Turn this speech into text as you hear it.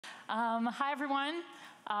Hi, everyone.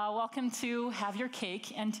 Welcome to Have Your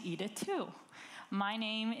Cake and Eat It Too. My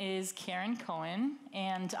name is Cohen,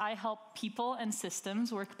 and I help people and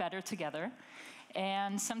systems work better together.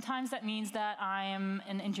 And sometimes that means that I'm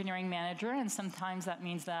an engineering manager, and sometimes that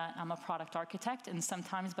means that I'm a product architect, and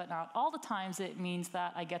sometimes, but not all the times, it means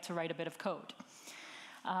that I get to write a bit of code.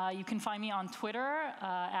 You can find me on Twitter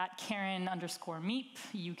at Karen_Meep.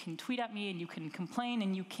 You can tweet at me and you can complain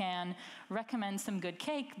and you can recommend some good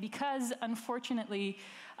cake because, unfortunately,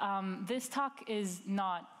 this talk is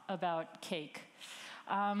not about cake.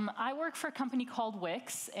 I work for a company called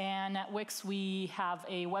Wix, and at Wix we have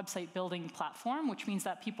a website building platform, which means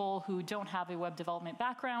that people who don't have a web development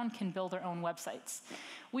background can build their own websites.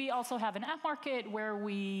 We also have an app market where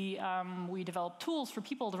we develop tools for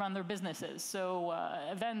people to run their businesses, so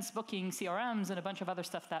events, booking, CRMs, and a bunch of other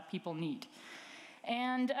stuff that people need.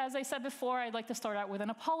 And as I said before, I'd like to start out with an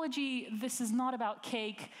apology. This is not about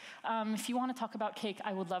cake. If you want to talk about cake,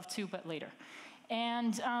 I would love to, but later.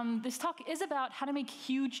 And this talk is about how to make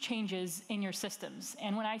huge changes in your systems.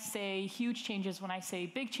 And when I say huge changes, when I say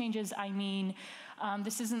big changes, I mean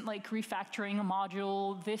this isn't like refactoring a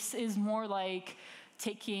module. This is more like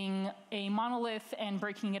taking a monolith and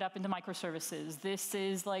breaking it up into microservices. This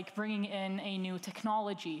is like bringing in a new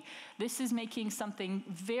technology. This is making something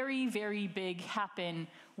very, very big happen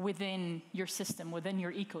within your system, within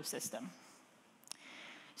your ecosystem.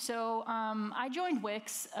 So I joined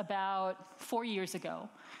Wix about 4 years ago,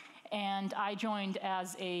 and I joined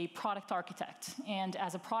as a product architect. And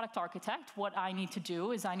as a product architect, what I need to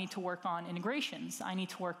do is I need to work on integrations. I need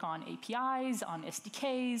to work on APIs, on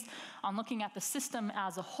SDKs, on looking at the system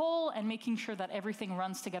as a whole and making sure that everything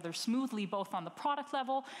runs together smoothly, both on the product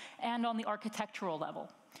level and on the architectural level.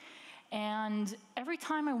 And every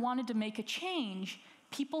time I wanted to make a change,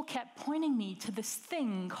 people kept pointing me to this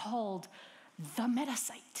thing called the meta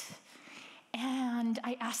site. And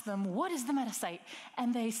I asked them, what is the meta site?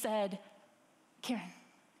 And they said, Karen,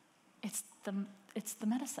 it's the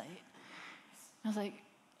meta site. I was like,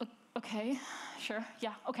 okay, sure,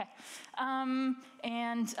 yeah, okay. Now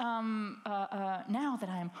that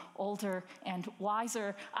I'm older and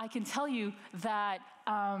wiser, I can tell you that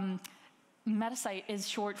meta site is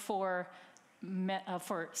short for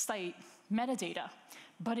site metadata.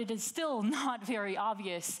 But it is still not very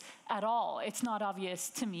obvious at all. It's not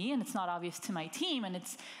obvious to me, and it's not obvious to my team, and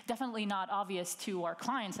it's definitely not obvious to our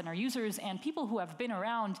clients and our users and people who have been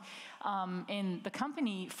around in the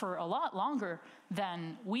company for a lot longer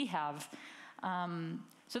than we have.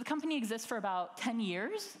 So the company exists for about 10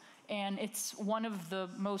 years, and it's one of the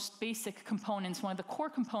most basic components, one of the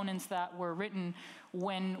core components that were written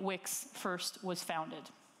when Wix first was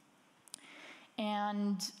founded.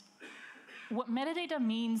 And what metadata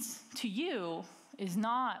means to you is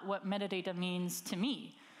not what metadata means to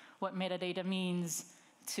me. What metadata means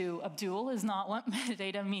to Abdul is not what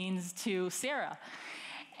metadata means to Sarah.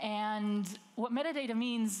 And what metadata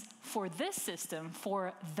means for this system,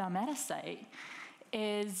 for the meta site,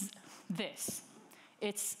 is this.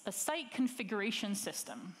 It's a site configuration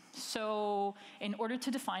system. So in order to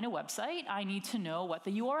define a website, I need to know what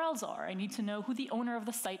the URLs are. I need to know who the owner of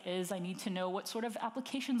the site is. I need to know what sort of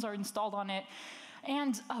applications are installed on it,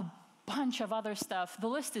 and a bunch of other stuff. The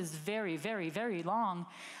list is very, very, very long.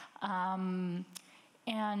 And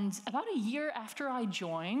about a year after I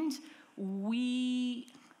joined, we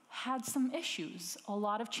had some issues. A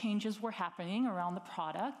lot of changes were happening around the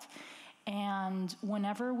product. And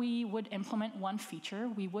whenever we would implement one feature,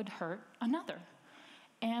 we would hurt another.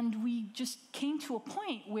 And we just came to a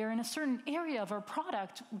point where in a certain area of our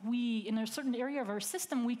product, in a certain area of our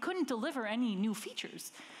system, we couldn't deliver any new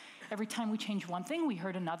features. Every time we changed one thing, we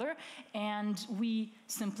hurt another, and we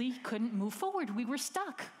simply couldn't move forward. We were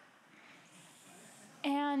stuck.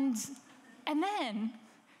 And then,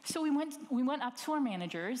 so we went up to our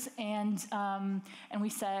managers, and we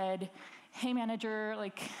said, hey, manager,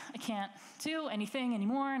 like, I can't do anything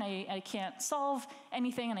anymore, and I can't solve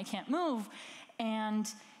anything, and I can't move. And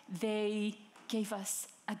they gave us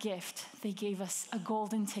a gift. They gave us a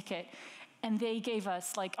golden ticket. And they gave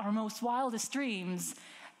us, like, our most wildest dreams.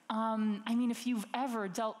 I mean, if you've ever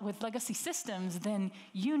dealt with legacy systems, then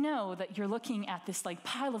you know that you're looking at this, like,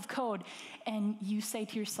 pile of code, and you say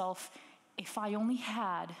to yourself, if I only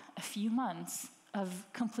had a few months of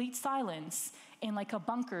complete silence in like a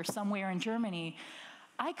bunker somewhere in Germany,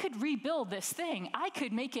 I could rebuild this thing. I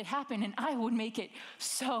could make it happen, and I would make it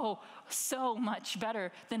so much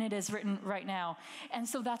better than it is written right now. And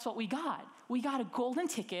so that's what we got. We got a golden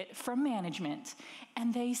ticket from management,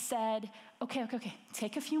 and they said, okay,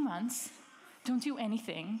 take a few months, don't do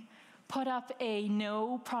anything, put up a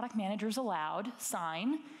no product managers allowed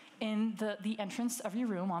sign in the entrance of your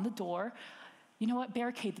room on the door. You know what,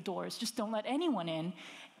 barricade the doors, just don't let anyone in,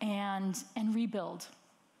 and rebuild.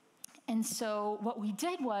 And so what we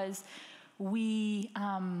did was we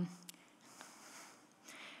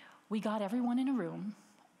got everyone in a room,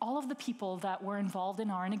 all of the people that were involved in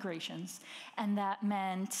our integrations, and that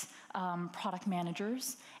meant product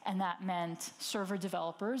managers, and that meant server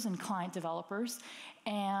developers and client developers,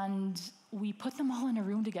 and we put them all in a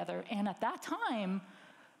room together. And at that time,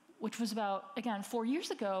 which was about, again, 4 years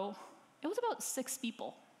ago, it was about 6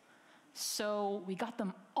 people. So we got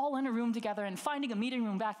them all in a room together, and finding a meeting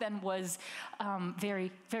room back then was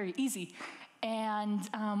very, very easy. And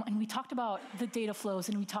we talked about the data flows,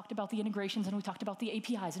 and we talked about the integrations, and we talked about the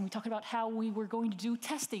APIs, and we talked about how we were going to do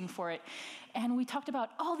testing for it. And we talked about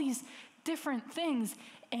all these different things,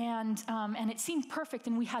 and it seemed perfect,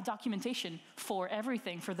 and we had documentation for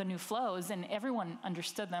everything, for the new flows, and everyone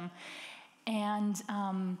understood them. And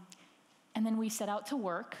then we set out to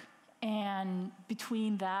work, and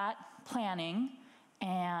between that planning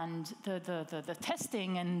and the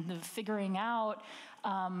testing and the figuring out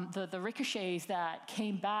the ricochets that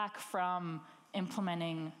came back from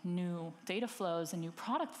implementing new data flows and new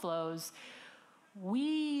product flows,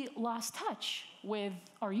 we lost touch with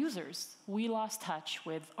our users. We lost touch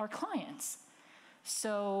with our clients.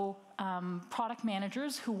 So product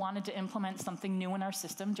managers who wanted to implement something new in our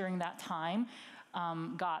system during that time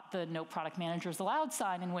got the no product managers allowed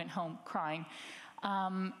sign and went home crying.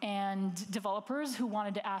 And developers who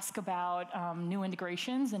wanted to ask about new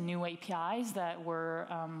integrations and new APIs that were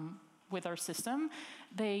with our system,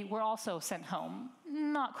 they were also sent home,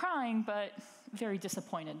 not crying, but very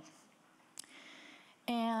disappointed.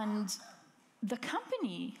 And the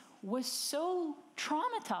company was so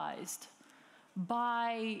traumatized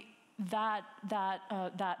by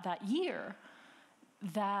that year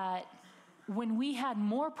that when we had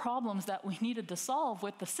more problems that we needed to solve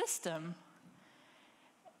with the system,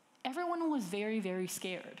 everyone was very, very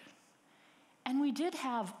scared. And we did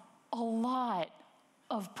have a lot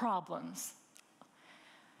of problems.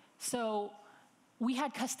 So we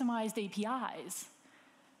had customized APIs.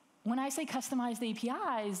 When I say customized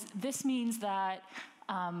APIs, this means that,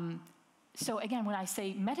 so again, when I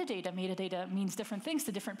say metadata means different things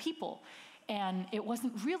to different people. And it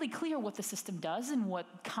wasn't really clear what the system does and what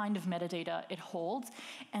kind of metadata it holds.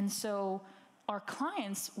 And so our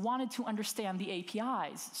clients wanted to understand the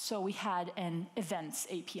APIs. So we had an events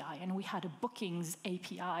API, and we had a bookings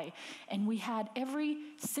API, and we had every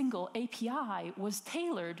single API was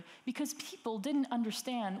tailored because people didn't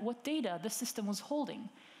understand what data the system was holding.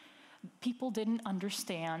 People didn't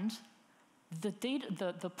understand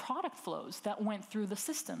the product flows that went through the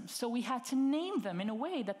system. So we had to name them in a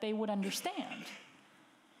way that they would understand.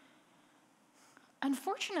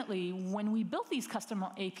 Unfortunately, when we built these custom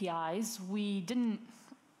APIs, we didn't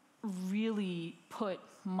really put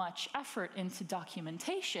much effort into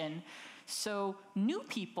documentation. So new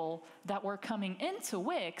people that were coming into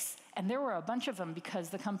Wix, and there were a bunch of them because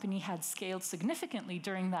the company had scaled significantly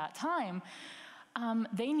during that time,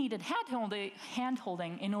 they needed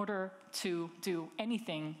hand-holding in order to do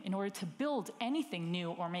anything, in order to build anything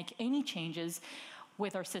new or make any changes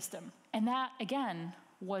with our system. And that, again,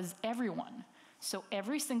 was everyone. So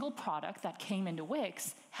every single product that came into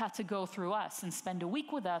Wix had to go through us and spend a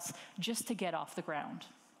week with us just to get off the ground.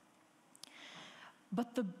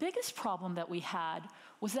 But the biggest problem that we had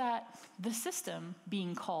was that the system,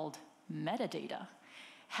 being called metadata,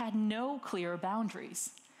 had no clear boundaries.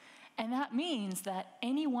 And that means that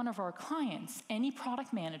any one of our clients, any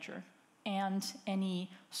product manager, and any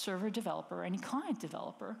server developer, any client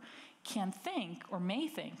developer, can think or may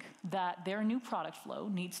think that their new product flow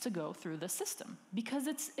needs to go through the system because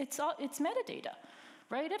it's metadata,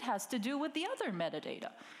 right? It has to do with the other metadata.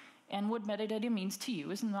 And what metadata means to you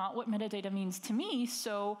is not what metadata means to me.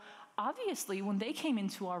 So obviously, when they came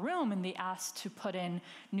into our room and they asked to put in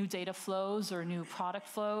new data flows or new product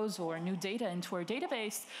flows or new data into our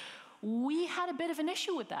database, we had a bit of an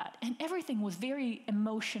issue with that. And everything was very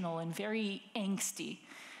emotional and very angsty.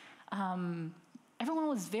 Everyone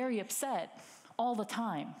was very upset all the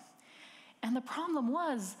time. And the problem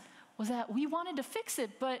was that we wanted to fix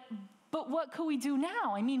it, but what could we do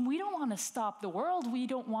now? I mean, we don't want to stop the world. We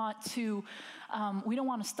don't want to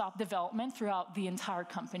stop development throughout the entire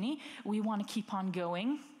company. We want to keep on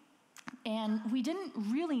going. And we didn't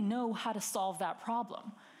really know how to solve that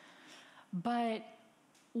problem. But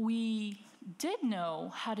we did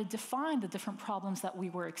know how to define the different problems that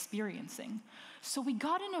we were experiencing. So we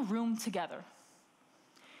got in a room together.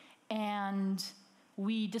 And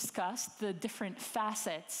we discussed the different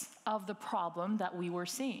facets of the problem that we were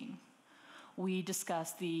seeing. We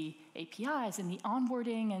discussed the APIs and the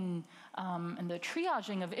onboarding and the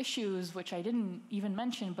triaging of issues, which I didn't even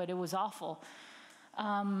mention, but it was awful.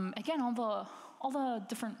 Again, all the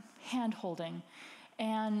different hand-holding.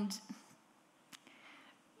 And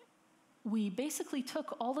we basically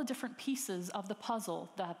took all the different pieces of the puzzle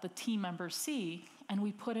that the team members see, and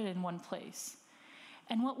we put it in one place.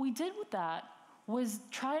 And what we did with that was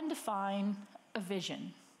try and define a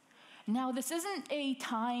vision. Now, this isn't a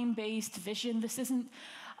time-based vision. This isn't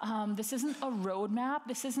a roadmap.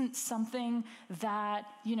 This isn't something that,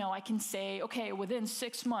 you know, I can say, okay, within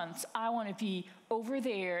 6 months, I want to be over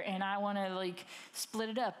there, and I want to like split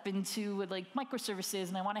it up into like microservices,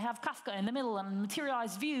 and I want to have Kafka in the middle and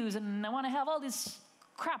materialized views, and I want to have all this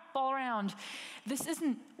crap all around. This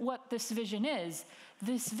isn't what this vision is.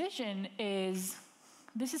 This vision is,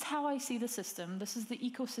 this is how I see the system. This is the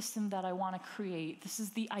ecosystem that I want to create. This is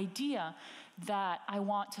the idea that I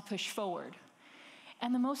want to push forward.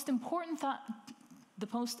 And the most important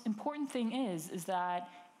thing is that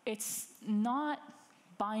it's not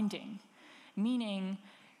binding. Meaning,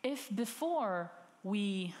 if before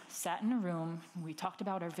we sat in a room, we talked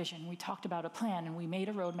about our vision, we talked about a plan, and we made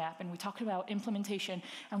a roadmap, and we talked about implementation,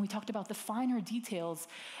 and we talked about the finer details,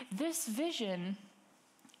 this vision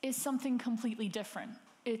is something completely different.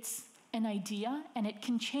 It's an idea, and it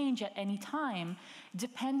can change at any time,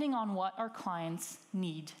 depending on what our clients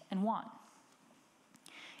need and want.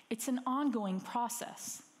 It's an ongoing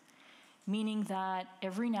process, meaning that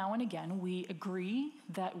every now and again, we agree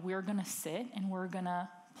that we're gonna sit and we're gonna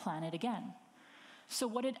plan it again. So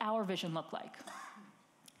what did our vision look like?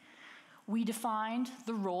 We defined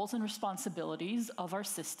the roles and responsibilities of our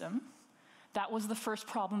system. That was the first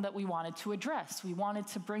problem that we wanted to address. We wanted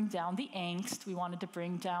to bring down the angst. We wanted to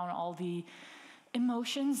bring down all the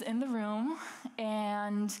emotions in the room.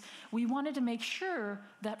 And we wanted to make sure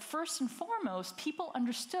that first and foremost, people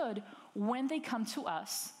understood when they come to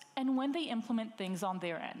us and when they implement things on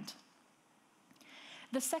their end.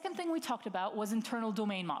 The second thing we talked about was internal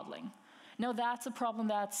domain modeling. Now, that's a problem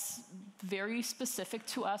that's very specific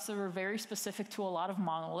to us, or very specific to a lot of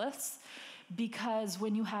monoliths, because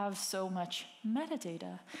when you have so much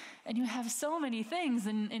metadata and you have so many things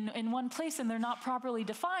in one place and they're not properly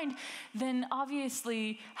defined, then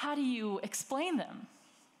obviously, how do you explain them?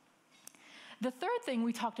 The third thing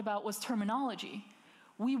we talked about was terminology.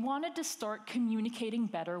 We wanted to start communicating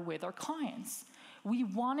better with our clients. We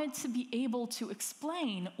wanted to be able to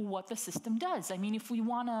explain what the system does. I mean, if we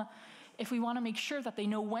want to make sure that they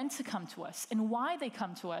know when to come to us and why they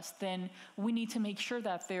come to us, then we need to make sure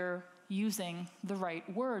that they're using the right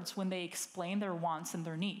words when they explain their wants and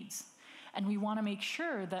their needs. And we want to make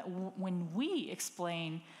sure that when we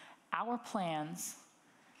explain our plans,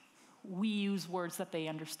 we use words that they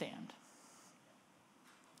understand.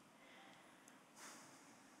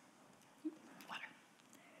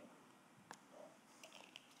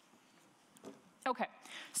 Okay,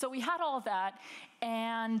 so we had all of that,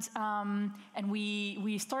 and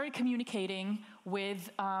we started communicating with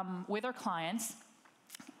our clients.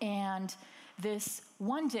 And this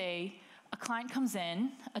one day, a client comes in,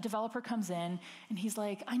 a developer comes in, and he's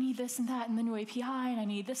like, I need this and that in the new API, and I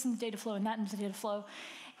need this in the data flow and that in the data flow.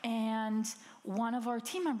 And one of our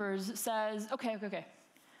team members says, okay,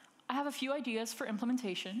 I have a few ideas for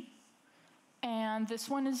implementation. And this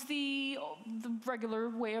one is the regular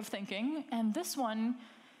way of thinking, and this one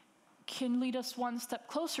can lead us one step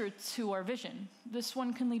closer to our vision. This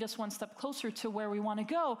one can lead us one step closer to where we want to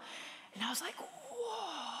go. And I was like,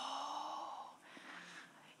 whoa.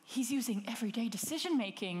 He's using everyday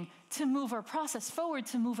decision-making to move our process forward,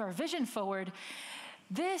 to move our vision forward.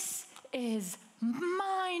 This is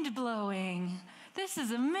mind-blowing. This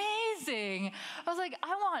is amazing. I was like, I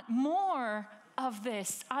want more of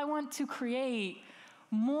this. I want to create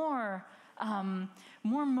more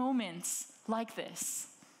moments like this.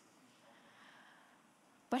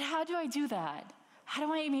 But how do I do that? How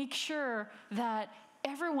do I make sure that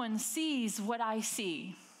everyone sees what I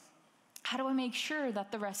see? How do I make sure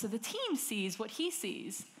that the rest of the team sees what he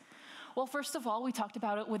sees? Well, first of all, we talked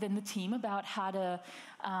about it within the team about how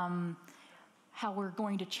we're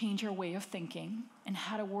going to change our way of thinking and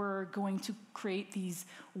how we're going to create these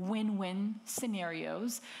win-win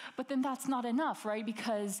scenarios. But then that's not enough, right?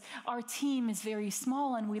 Because our team is very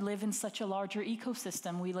small and we live in such a larger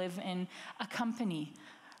ecosystem. We live in a company,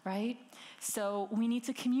 right? So we need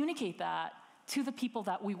to communicate that to the people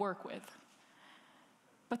that we work with.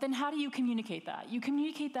 But then how do you communicate that? You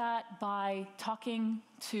communicate that by talking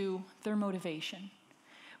to their motivation.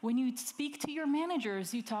 When you speak to your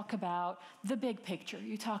managers, you talk about the big picture.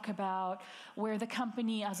 You talk about where the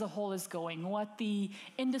company as a whole is going, what the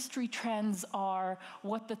industry trends are,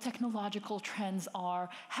 what the technological trends are,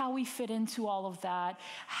 how we fit into all of that,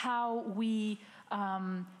 how we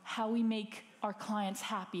make our clients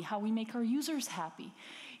happy, how we make our users happy.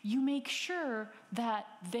 You make sure that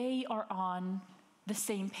they are on the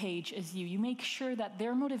same page as you. You make sure that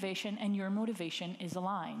their motivation and your motivation is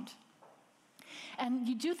aligned. And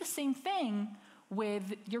you do the same thing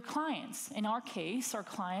with your clients. In our case, our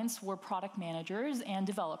clients were product managers and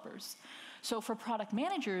developers. So for product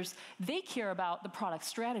managers, they care about the product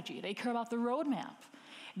strategy. They care about the roadmap.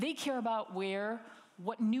 They care about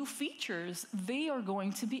what new features they are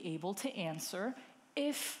going to be able to answer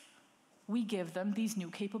if we give them these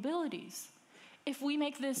new capabilities. If we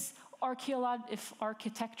make this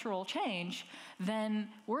architectural change, then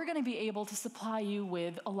we're going to be able to supply you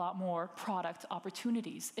with a lot more product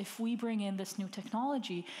opportunities. If we bring in this new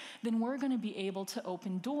technology, then we're going to be able to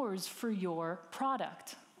open doors for your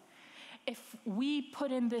product. If we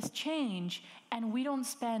put in this change and we don't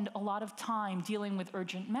spend a lot of time dealing with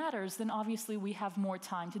urgent matters, then obviously we have more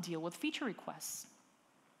time to deal with feature requests.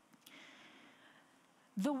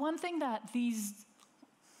 The one thing that these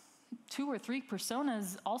 2 or 3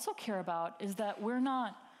 personas also care about is that we're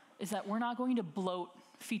not going to bloat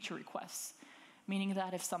feature requests, meaning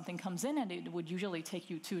that if something comes in and it would usually take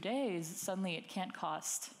you 2 days, suddenly it can't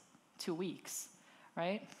cost 2 weeks,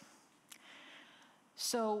 right?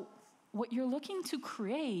 So what you're looking to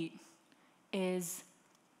create is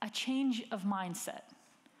a change of mindset.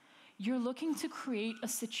 You're looking to create a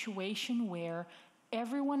situation where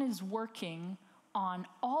everyone is working on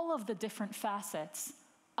all of the different facets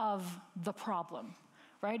of the problem,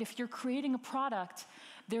 right? If you're creating a product,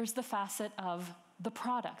 there's the facet of the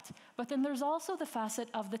product, but then there's also the facet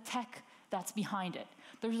of the tech that's behind it.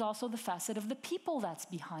 There's also the facet of the people that's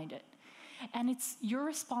behind it. And it's your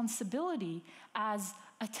responsibility as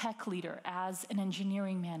a tech leader, as an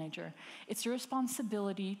engineering manager, it's your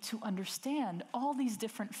responsibility to understand all these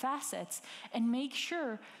different facets and make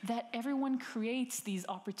sure that everyone creates these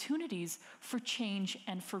opportunities for change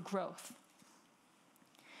and for growth.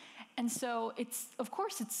 And so of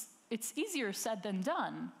course, it's easier said than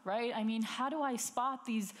done, right? I mean, how do I spot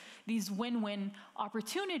these win-win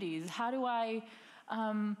opportunities? How do I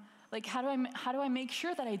make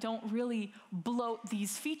sure that I don't really bloat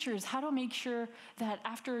these features? How do I make sure that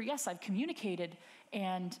after, yes, I've communicated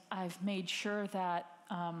and I've made sure that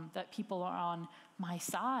that people are on my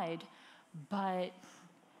side, but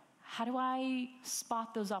how do I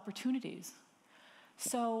spot those opportunities?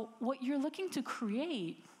 So what you're looking to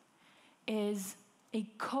create is a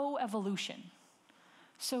co-evolution.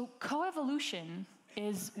 So co-evolution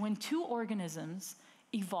is when 2 organisms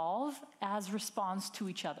evolve as response to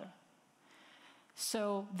each other.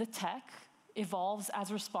 So the tech evolves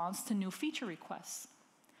as response to new feature requests,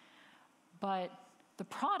 but the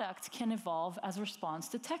product can evolve as a response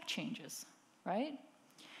to tech changes, right?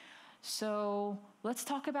 So let's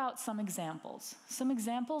talk about some examples. Some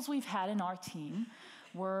examples we've had in our team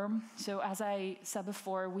were, so as I said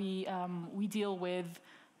before, we deal with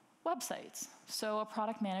websites. So a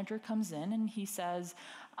product manager comes in and he says,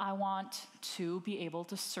 I want to be able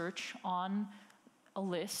to search on a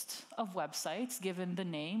list of websites given the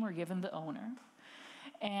name or given the owner.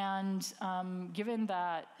 And given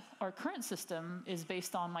that our current system is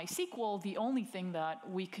based on MySQL, the only thing that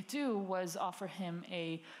we could do was offer him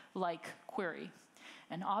a like query.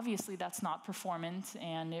 And obviously that's not performant,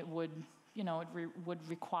 and it would, would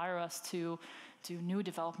require us to do new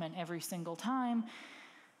development every single time.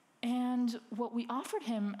 And what we offered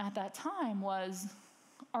him at that time was,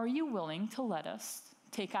 are you willing to let us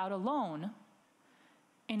take out a loan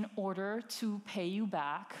in order to pay you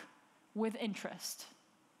back with interest?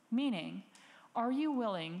 Meaning, are you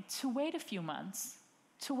willing to wait a few months,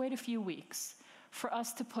 to wait a few weeks for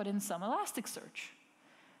us to put in some Elasticsearch?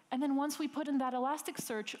 And then once we put in that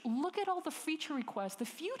Elasticsearch, look at all the feature requests, the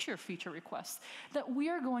future feature requests that we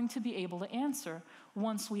are going to be able to answer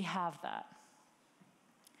once we have that.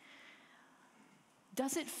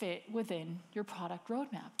 Does it fit within your product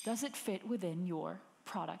roadmap? Does it fit within your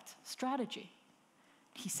product strategy?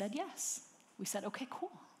 He said yes. We said, okay,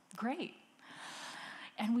 cool, great.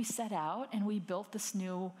 And we set out and we built this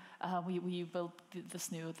new,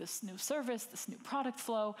 this new service, this new product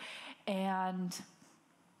flow, and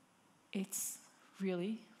it's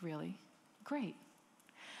really, really great.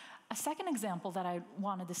 A second example that I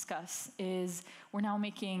want to discuss is we're now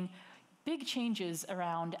making big changes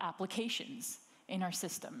around applications in our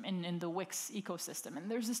system, in the Wix ecosystem.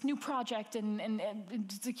 And there's this new project, and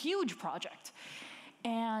it's a huge project.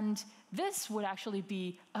 And this would actually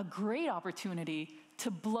be a great opportunity to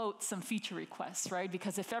bloat some feature requests, right?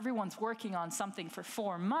 Because if everyone's working on something for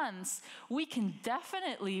 4 months, we can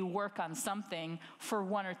definitely work on something for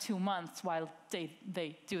 1 or 2 months while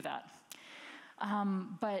they do that.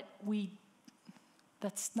 But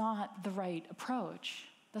that's not the right approach.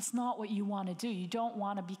 That's not what you want to do. You don't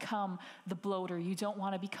want to become the bloater. You don't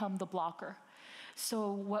want to become the blocker.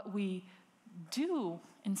 So what we do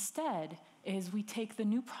instead is we take the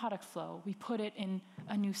new product flow, we put it in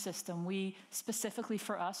a new system. We, specifically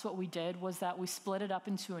for us, what we did was that we split it up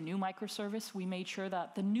into a new microservice. We made sure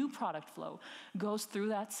that the new product flow goes through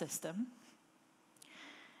that system.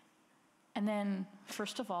 And then,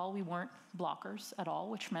 first of all, we weren't blockers at all,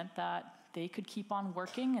 which meant that they could keep on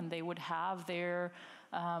working and they would have their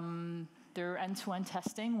end-to-end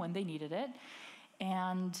testing when they needed it.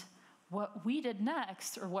 And what we did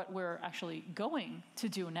next, or what we're actually going to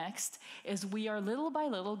do next, is we are little by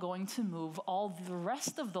little going to move all the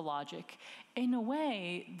rest of the logic in a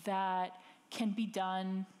way that can be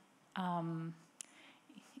done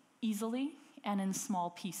easily and in small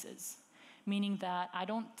pieces. Meaning that I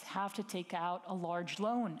don't have to take out a large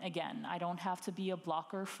loan again. I don't have to be a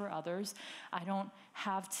blocker for others. I don't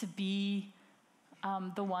have to be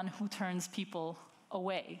the one who turns people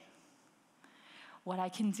away. What I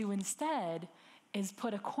can do instead is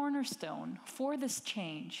put a cornerstone for this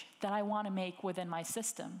change that I want to make within my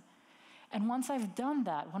system. And once I've done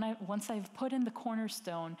that, once I've put in the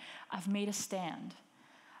cornerstone, I've made a stand.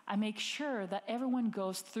 I make sure that everyone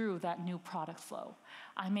goes through that new product flow.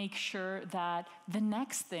 I make sure that the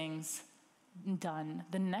next things done,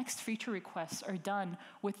 the next feature requests are done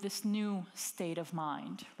with this new state of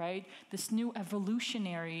mind, right? This new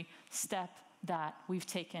evolutionary step that we've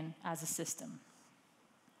taken as a system.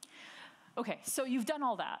 Okay, so you've done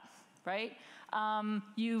all that, right?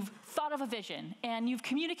 You've thought of a vision, and you've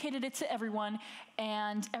communicated it to everyone,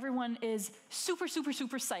 and everyone is super, super,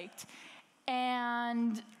 super psyched.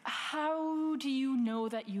 And how do you know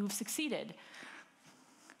that you've succeeded?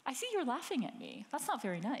 I see you're laughing at me. That's not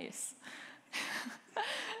very nice.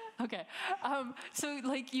 Okay, so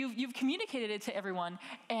like you've communicated it to everyone,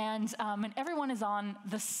 and everyone is on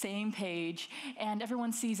the same page, and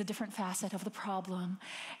everyone sees a different facet of the problem.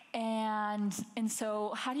 And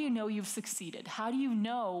so how do you know you've succeeded? How do you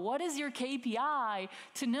know? What is your KPI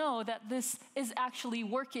to know that this is actually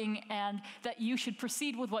working and that you should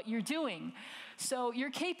proceed with what you're doing? So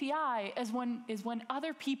your KPI is when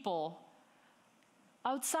other people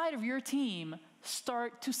outside of your team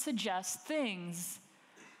start to suggest things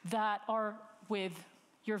that are with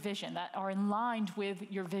your vision, that are in line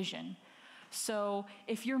with your vision. So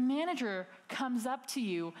if your manager comes up to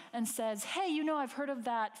you and says, hey, you know, I've heard of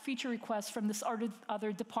that feature request from this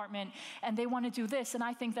other department, and they want to do this, and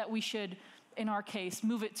I think that we should, in our case,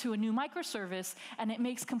 move it to a new microservice, and it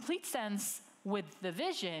makes complete sense with the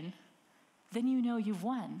vision, then you know you've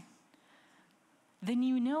won. Then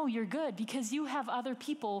you know you're good, because you have other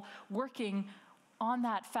people working on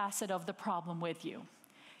that facet of the problem with you.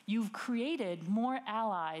 You've created more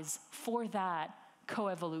allies for that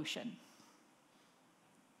coevolution.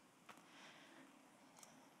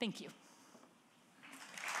 Thank you.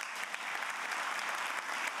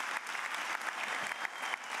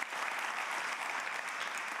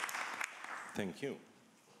 Thank you.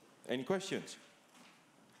 Any questions?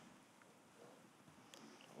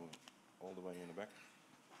 All the way in the back.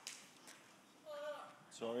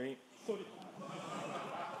 Sorry.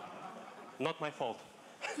 Not my fault.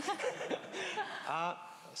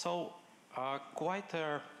 Quite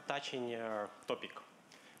a touching topic.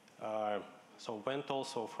 So went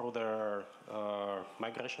also through the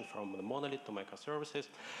migration from the monolith to microservices,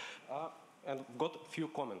 and got a few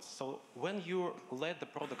comments. So when you let the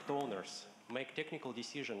product owners make technical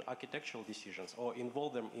decisions, architectural decisions, or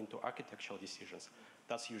involve them into architectural decisions,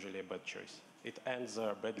 that's usually a bad choice. It ends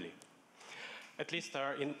badly. At least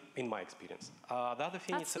in my experience. The other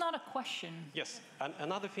thing That's not a question. Yes. And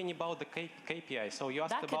another thing about the KPI. So you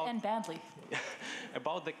asked that about... could end badly.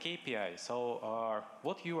 about the KPI. So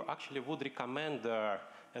what you actually would recommend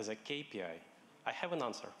as a KPI? I have an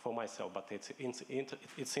answer for myself, but it's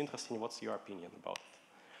interesting. What's your opinion about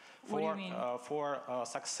it? What do you mean? For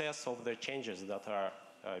success of the changes that are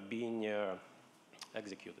being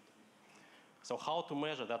executed. So how to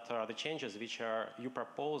measure that the changes which you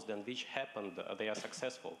proposed and which happened, they are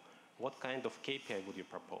successful? What kind of KPI would you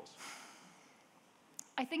propose?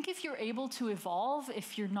 I think if you're able to evolve,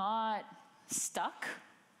 if you're not stuck,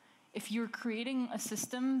 if you're creating a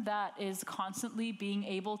system that is constantly being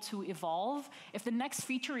able to evolve, if the next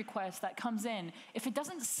feature request that comes in, if it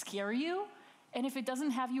doesn't scare you, And if it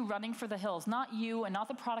doesn't have you running for the hills, not you and not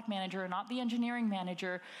the product manager, not the engineering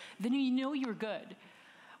manager, then you know you're good.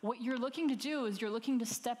 What you're looking to do is you're looking to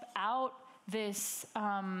step out this,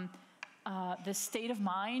 this state of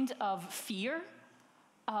mind of fear,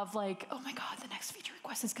 of like, oh my God, the next feature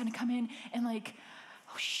request is gonna come in, and like,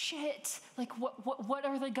 oh shit, like what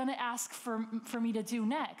are they gonna ask for me to do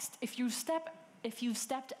next? If you've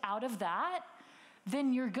stepped out of that,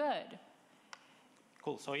 then you're good.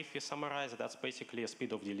 Cool. So if you summarize, that's basically a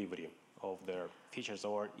speed of delivery of their features,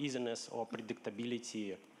 or easiness, or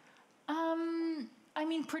predictability. I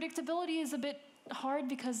mean, predictability is a bit hard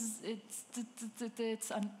because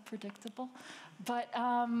it's unpredictable, but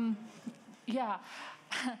yeah.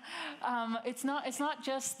 It's not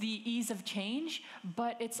just the ease of change,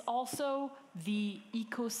 but it's also the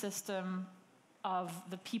ecosystem of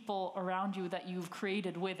the people around you that you've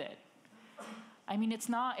created with it. I mean, it's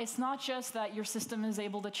not just that your system is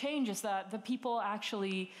able to change, it's that the people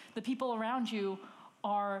around you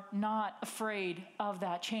are not afraid of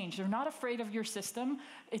that change. They're not afraid of your system.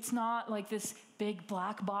 It's not like this big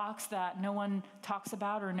black box that no one talks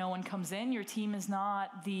about or no one comes in. Your team is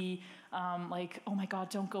not the like, oh my God,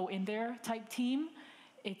 don't go in there type team.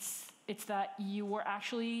 It's that you were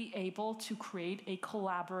actually able to create a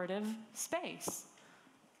collaborative space.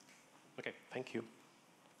 Okay, thank you.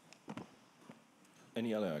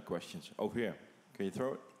 Any other questions? Over here. Can you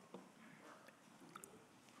throw it?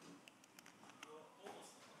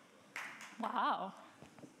 Wow.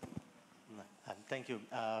 Thank you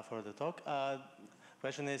for the talk.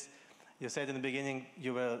 Question is, you said in the beginning,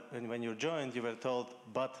 when you joined, you were told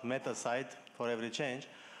but meta site for every change.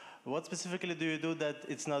 What specifically do you do that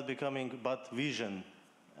it's not becoming but vision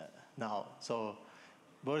now? So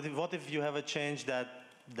what if you have a change that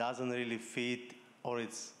doesn't really fit, or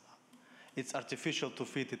it's artificial to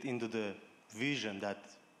fit it into the vision that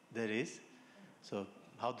there is? So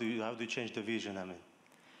how do you change the vision, I mean?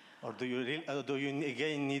 Or do you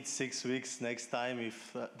again need 6 weeks next time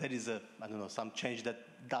if there is I don't know, some change that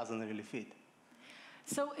doesn't really fit?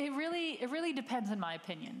 So it really depends, in my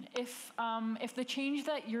opinion. If the change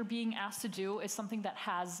that you're being asked to do is something that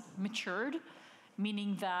has matured,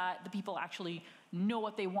 meaning that the people actually know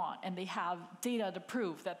what they want and they have data to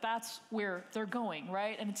prove that that's where they're going,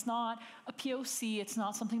 right? And it's not a POC, it's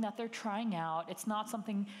not something that they're trying out, it's not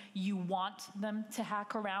something you want them to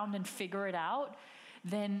hack around and figure it out,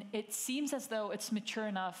 then it seems as though it's mature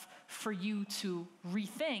enough for you to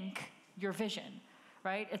rethink your vision,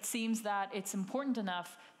 right? It seems that it's important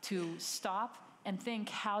enough to stop and think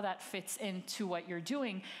how that fits into what you're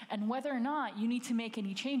doing and whether or not you need to make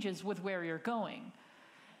any changes with where you're going.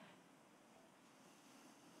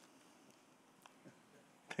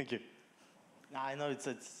 Thank you. I know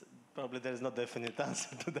it's probably there's no definite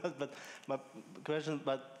answer to that, but my question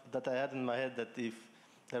that I had in my head, that if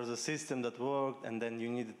there was a system that worked and then you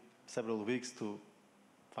needed several weeks to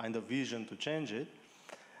find a vision to change it,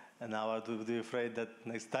 and now I would be afraid that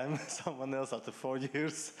next time someone else after 4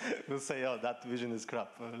 years will say, oh, that vision is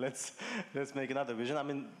crap. Let's make another vision. I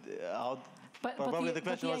mean, probably the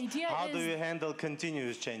question was, how do you handle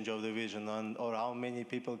continuous change of the vision, or how many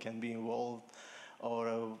people can be involved,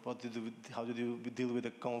 or how do you deal with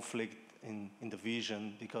the conflict in the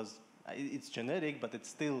vision? Because it's generic, but it's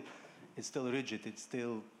still rigid. It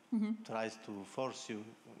still tries to force you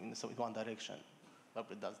in one direction.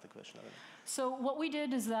 Probably that's the question. So what we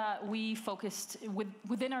did is that we focused,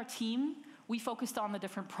 within our team, we focused on the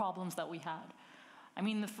different problems that we had. I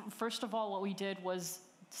mean, first of all, what we did was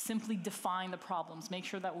simply define the problems, make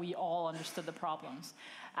sure that we all understood the problems.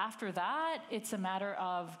 After that, it's a matter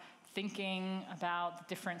of thinking about the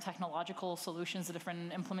different technological solutions, the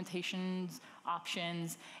different implementations,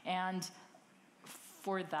 options, and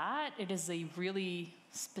for that, it is a really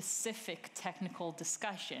specific technical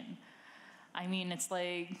discussion. I mean, it's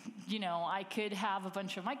like, you know, I could have a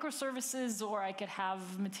bunch of microservices or I could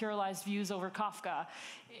have materialized views over Kafka.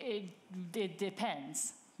 It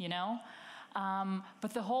depends, you know?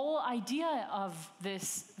 But the whole idea of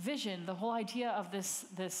this vision, the whole idea of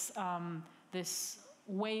this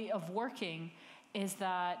way of working is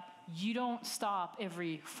that you don't stop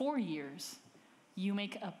every 4 years. You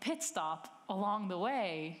make a pit stop along the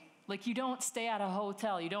way. Like, you don't stay at a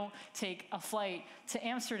hotel. You don't take a flight to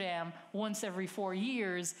Amsterdam once every 4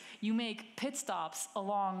 years. You make pit stops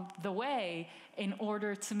along the way in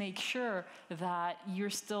order to make sure that you're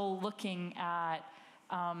still looking at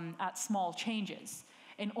small changes,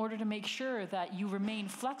 in order to make sure that you remain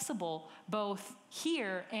flexible both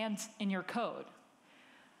here and in your code.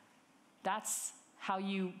 That's how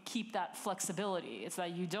you keep that flexibility. It's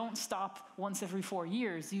that you don't stop once every 4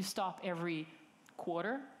 years. You stop every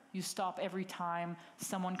quarter, You stop every time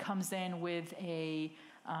someone comes in with a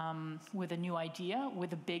new idea,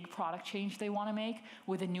 with a big product change they want to make,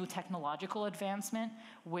 with a new technological advancement,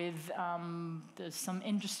 with some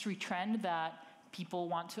industry trend that people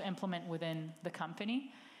want to implement within the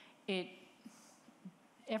company.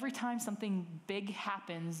 Every time something big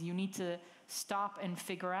happens, you need to stop and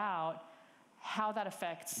figure out how that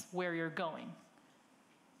affects where you're going.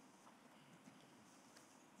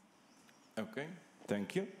 Okay,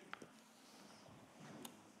 thank you.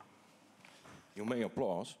 You may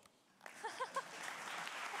applause.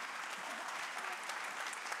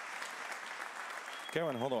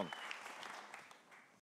 Karen, hold on.